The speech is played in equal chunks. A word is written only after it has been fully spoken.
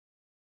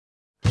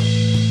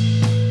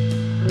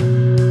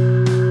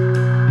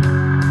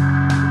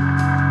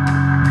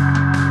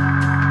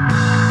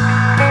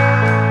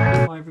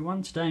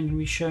everyone, today I'm going to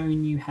be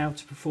showing you how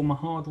to perform a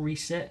hard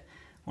reset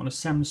on a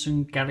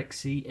Samsung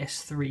Galaxy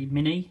S3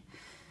 Mini.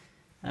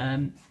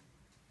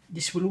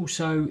 This will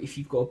also, if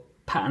you've got a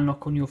pattern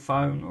lock on your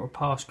phone or a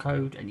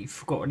passcode and you've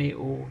forgotten it,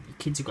 or your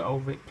kids have got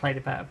hold of it, played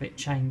about with it,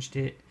 changed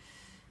it,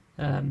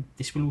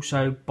 this will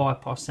also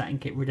bypass that and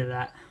get rid of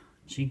that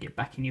so you can get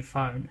back in your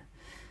phone.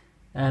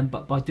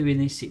 But by doing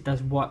this, it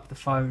does wipe the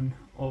phone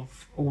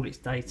of all its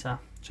data,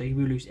 so you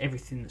will lose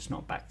everything that's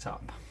not backed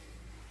up.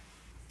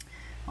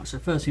 Right, so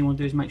the first thing you want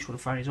to do is make sure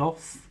the phone is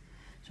off.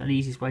 So the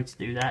easiest way to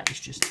do that is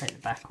just take the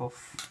back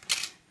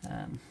off,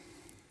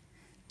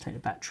 take the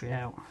battery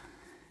out,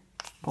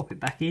 pop it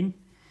back in.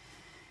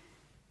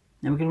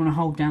 Now we're going to want to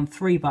hold down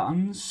three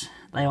buttons.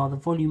 They are the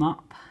volume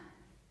up,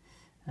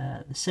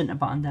 the centre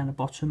button down the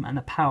bottom, and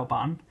the power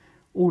button,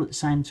 all at the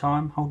same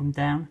time. Hold them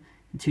down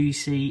until you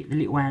see the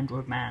little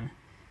Android man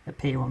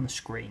appear on the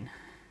screen.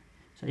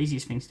 So the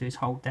easiest thing to do is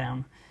hold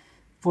down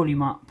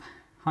volume up,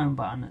 home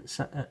button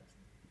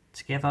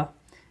together,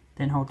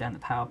 then hold down the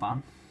power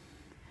button.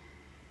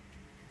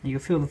 Now you'll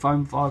feel the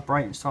phone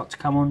vibrate and start to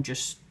come on.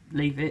 Just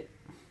leave it,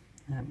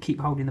 keep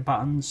holding the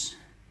buttons,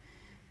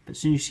 but as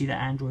soon as you see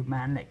that Android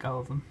man, let go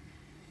of them.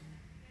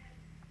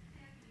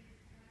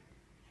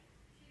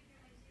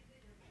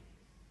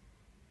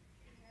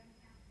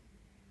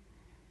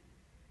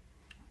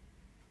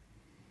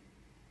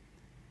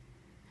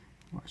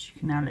 Right, so you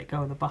can now let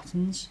go of the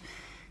buttons.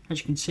 As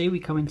you can see, we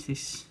come into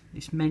this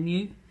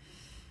menu,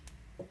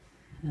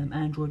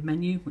 Android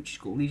menu, which has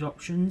got all these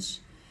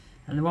options,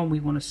 and the one we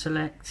want to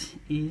select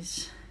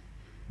is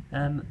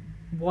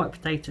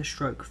wipe data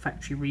stroke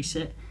factory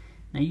reset.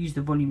 Now use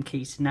the volume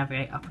keys to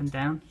navigate up and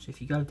down. So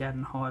if you go down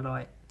and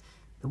highlight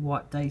the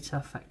wipe data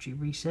factory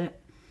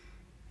reset,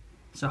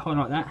 so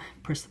highlight that,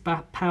 press the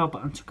power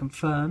button to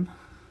confirm.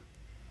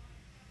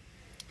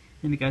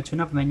 Then we go to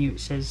another menu. It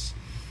says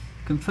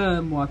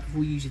confirm wipe of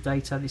all user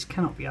data, this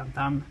cannot be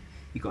undone.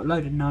 You've got a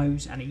load of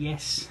no's and a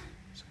yes.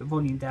 So the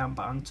volume down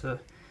button to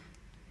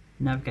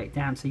navigate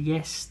down to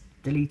yes,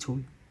 delete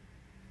all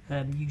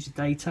user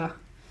data,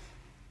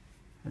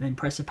 and then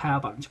press the power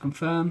button to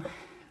confirm.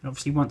 And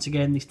obviously once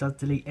again this does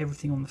delete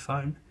everything on the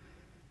phone,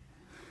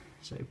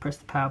 so press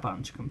the power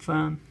button to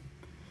confirm,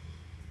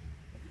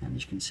 and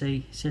as you can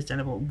see it says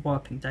down about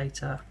wiping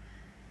data,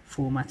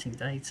 formatting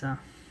data.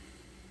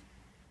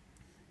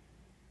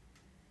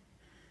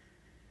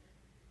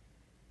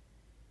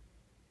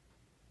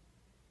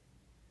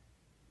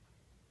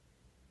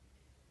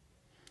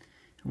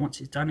 And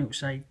once it's done, it will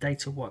say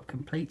data wipe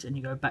complete, and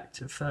you go back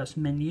to the first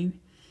menu,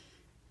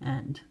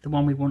 and the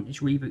one we want is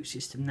reboot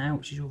system now,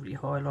 which is already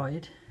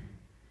highlighted.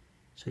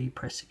 So you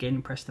press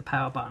the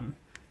power button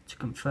to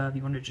confirm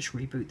you want to just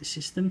reboot the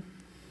system.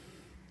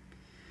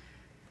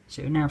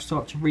 So it'll now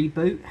start to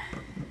reboot,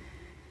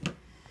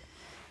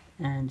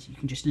 and you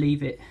can just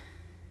leave it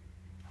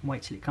and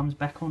wait till it comes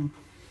back on.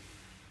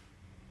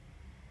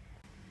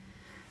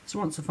 So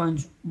once the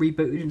phone's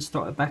rebooted and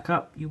started back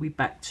up, you'll be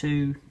back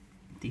to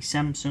the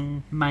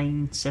Samsung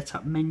main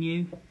setup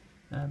menu,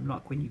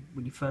 like when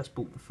you first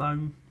bought the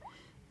phone.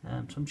 So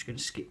I'm just going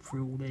to skip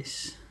through all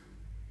this,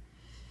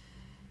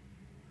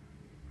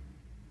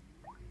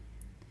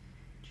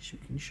 just so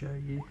I can show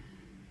you.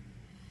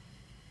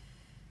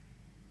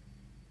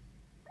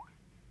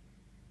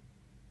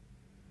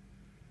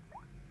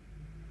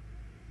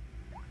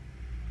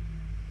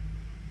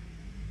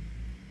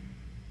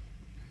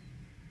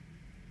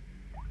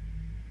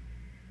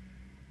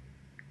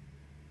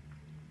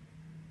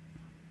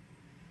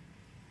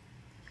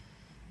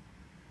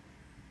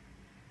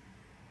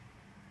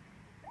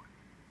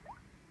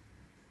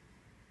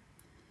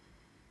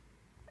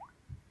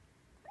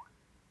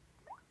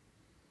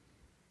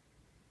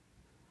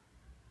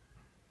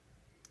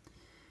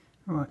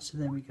 Alright, so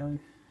there we go.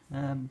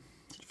 The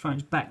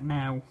phone's back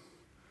now,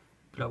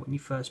 like when you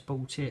first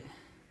bought it.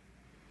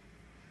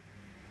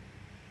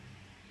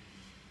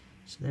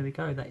 So there we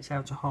go, that is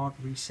how to hard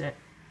reset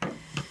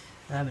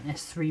an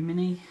S3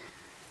 Mini.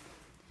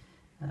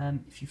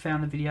 If you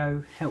found the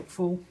video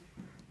helpful,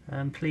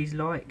 please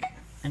like,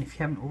 and if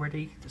you haven't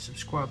already, the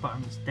subscribe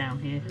button is down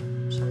here,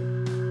 so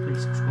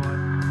please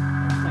subscribe.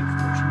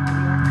 Thanks for watching.